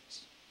believed.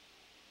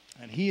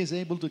 And He is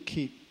able to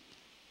keep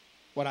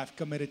what I've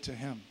committed to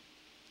Him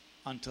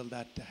until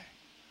that day.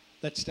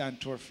 Let's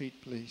stand to our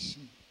feet, please.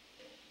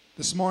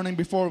 This morning,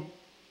 before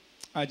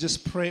I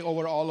just pray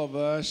over all of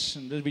us,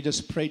 and we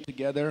just pray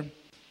together.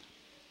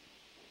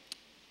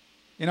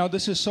 You know,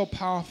 this is so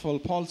powerful.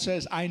 Paul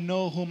says, I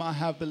know whom I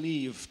have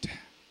believed.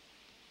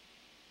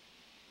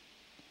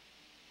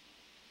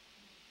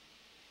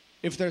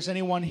 If there's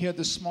anyone here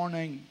this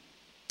morning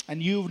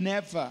and you've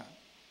never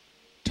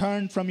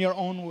turned from your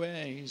own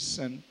ways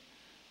and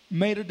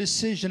made a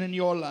decision in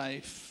your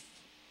life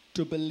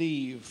to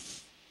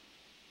believe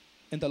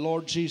in the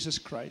Lord Jesus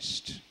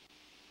Christ,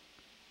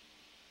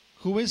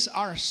 who is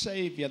our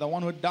Savior, the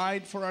one who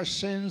died for our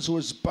sins, who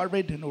was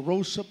buried and who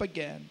rose up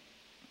again.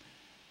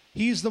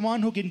 He is the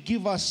one who can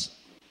give us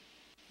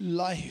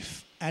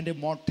life and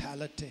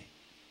immortality.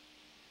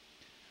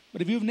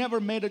 But if you've never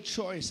made a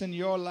choice in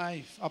your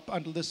life up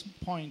until this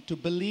point to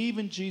believe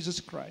in Jesus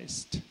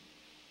Christ,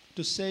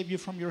 to save you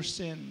from your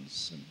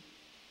sins,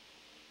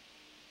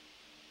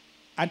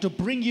 and to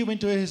bring you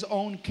into His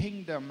own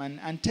kingdom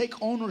and take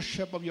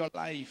ownership of your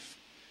life,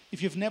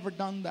 if you've never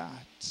done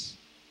that,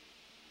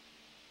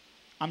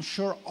 I'm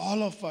sure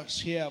all of us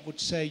here would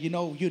say, you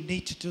know, you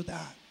need to do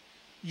that.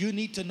 You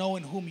need to know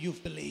in whom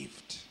you've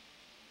believed.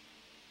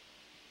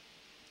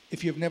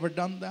 If you've never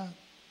done that,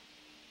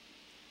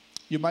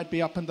 you might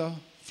be up on the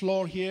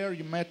floor here,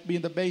 you might be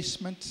in the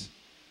basement,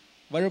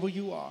 wherever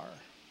you are.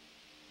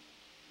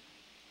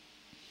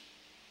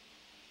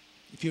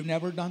 If you've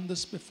never done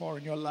this before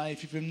in your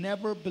life, if you've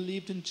never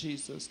believed in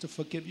Jesus to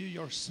forgive you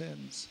your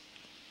sins,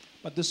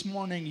 but this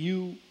morning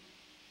you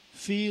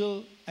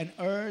feel an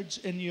urge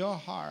in your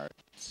heart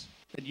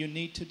that you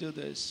need to do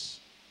this,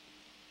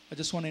 I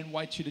just want to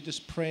invite you to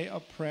just pray a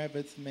prayer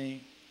with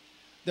me.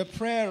 The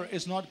prayer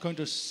is not going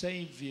to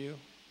save you.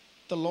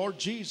 The Lord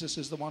Jesus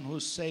is the one who will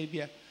save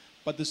you,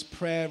 but this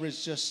prayer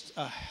is just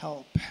a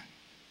help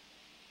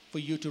for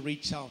you to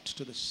reach out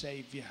to the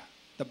Savior.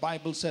 The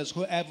Bible says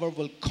whoever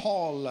will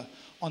call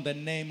on the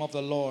name of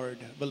the Lord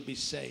will be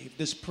saved.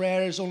 This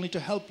prayer is only to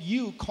help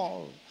you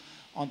call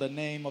on the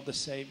name of the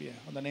Savior,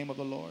 on the name of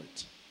the Lord.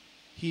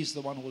 He's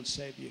the one who will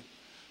save you.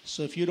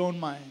 So if you don't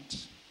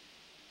mind,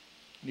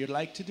 and you'd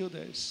like to do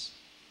this,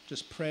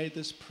 just pray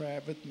this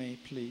prayer with me,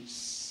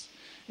 please.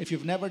 If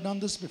you've never done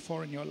this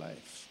before in your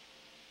life.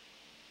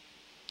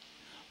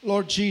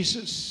 Lord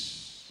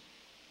Jesus,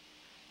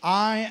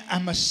 I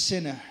am a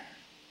sinner.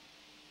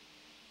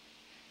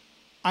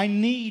 I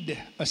need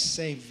a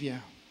Savior.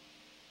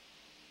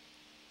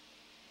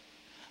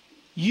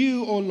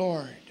 You, O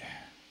Lord,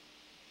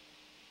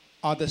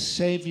 are the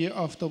Savior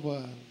of the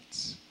world.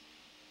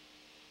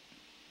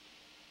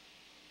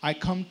 I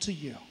come to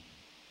you.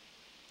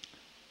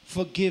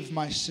 Forgive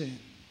my sin.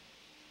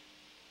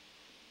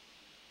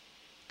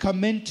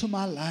 Come into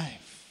my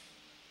life.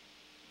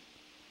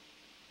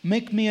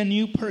 Make me a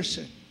new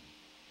person.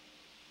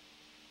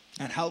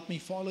 And help me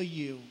follow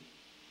you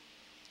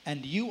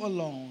and you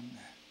alone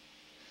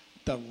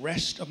the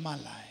rest of my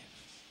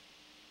life.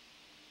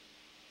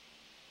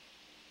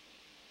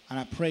 And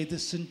I pray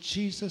this in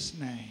Jesus'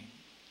 name.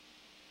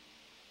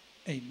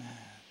 Amen.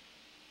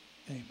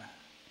 Amen.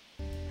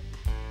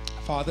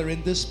 Father,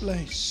 in this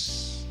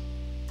place,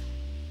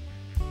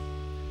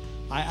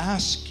 I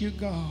ask you,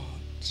 God,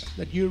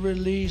 that you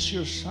release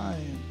your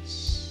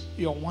signs,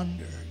 your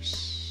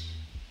wonders,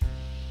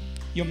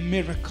 your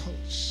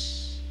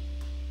miracles,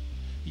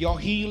 your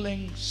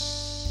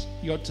healings,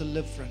 your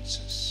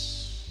deliverances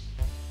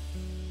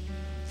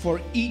for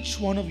each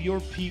one of your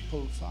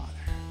people, Father.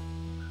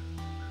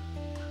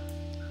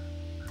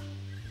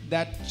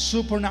 That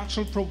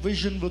supernatural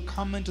provision will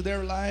come into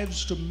their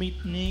lives to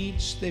meet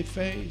needs they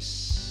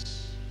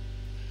face.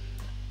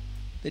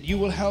 That you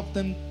will help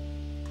them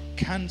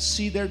can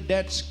see their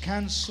debts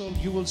canceled.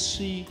 You will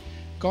see,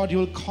 God, you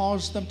will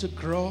cause them to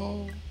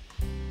grow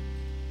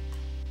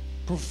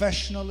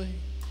professionally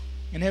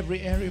in every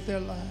area of their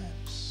lives.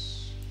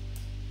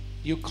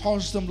 You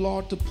cause them,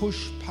 Lord, to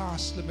push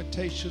past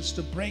limitations,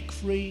 to break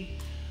free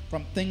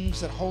from things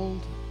that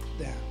hold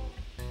them.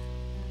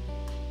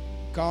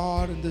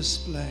 God, in this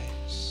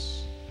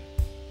place,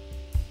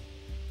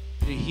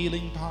 your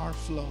healing power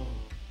flow,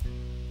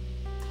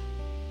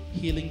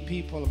 healing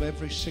people of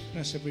every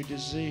sickness, every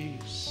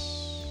disease.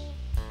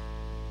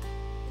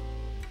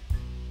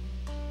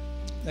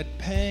 Let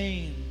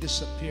pain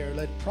disappear.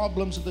 Let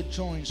problems of the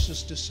joints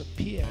just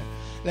disappear.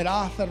 Let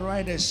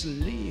arthritis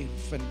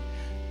leave and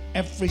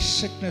every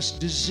sickness,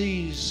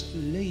 disease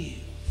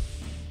leave.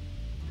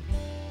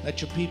 Let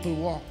your people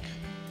walk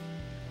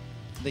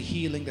the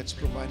healing that's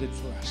provided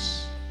for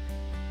us.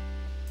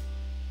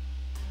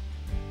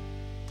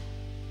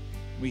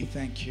 We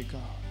thank you,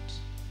 God.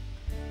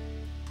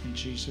 In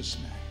Jesus'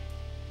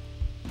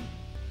 name.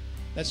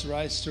 Let's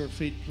rise to our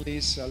feet,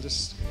 please. I'll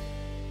just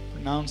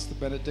pronounce the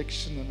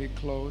benediction and we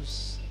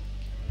close.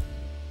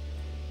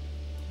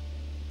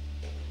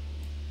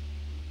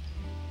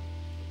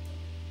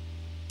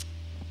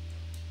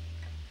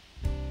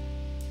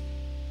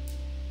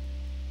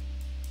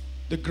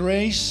 The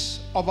grace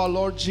of our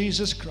Lord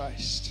Jesus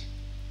Christ,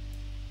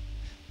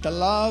 the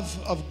love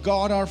of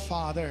God our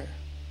Father,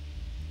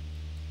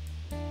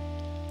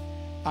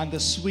 and the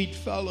sweet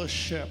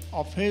fellowship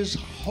of His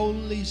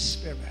Holy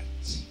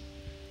Spirit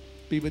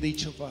be with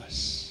each of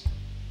us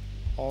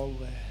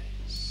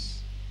always.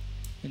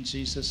 In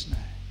Jesus' name.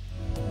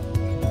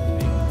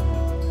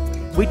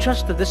 We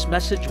trust that this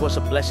message was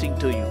a blessing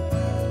to you.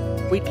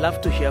 We'd love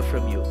to hear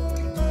from you.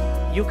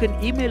 You can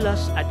email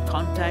us at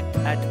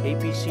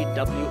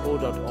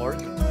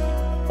contact@apcwo.org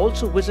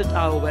Also visit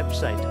our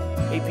website,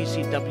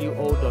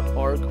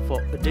 apcwo.org,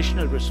 for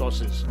additional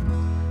resources.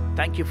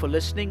 Thank you for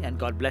listening, and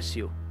God bless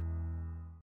you.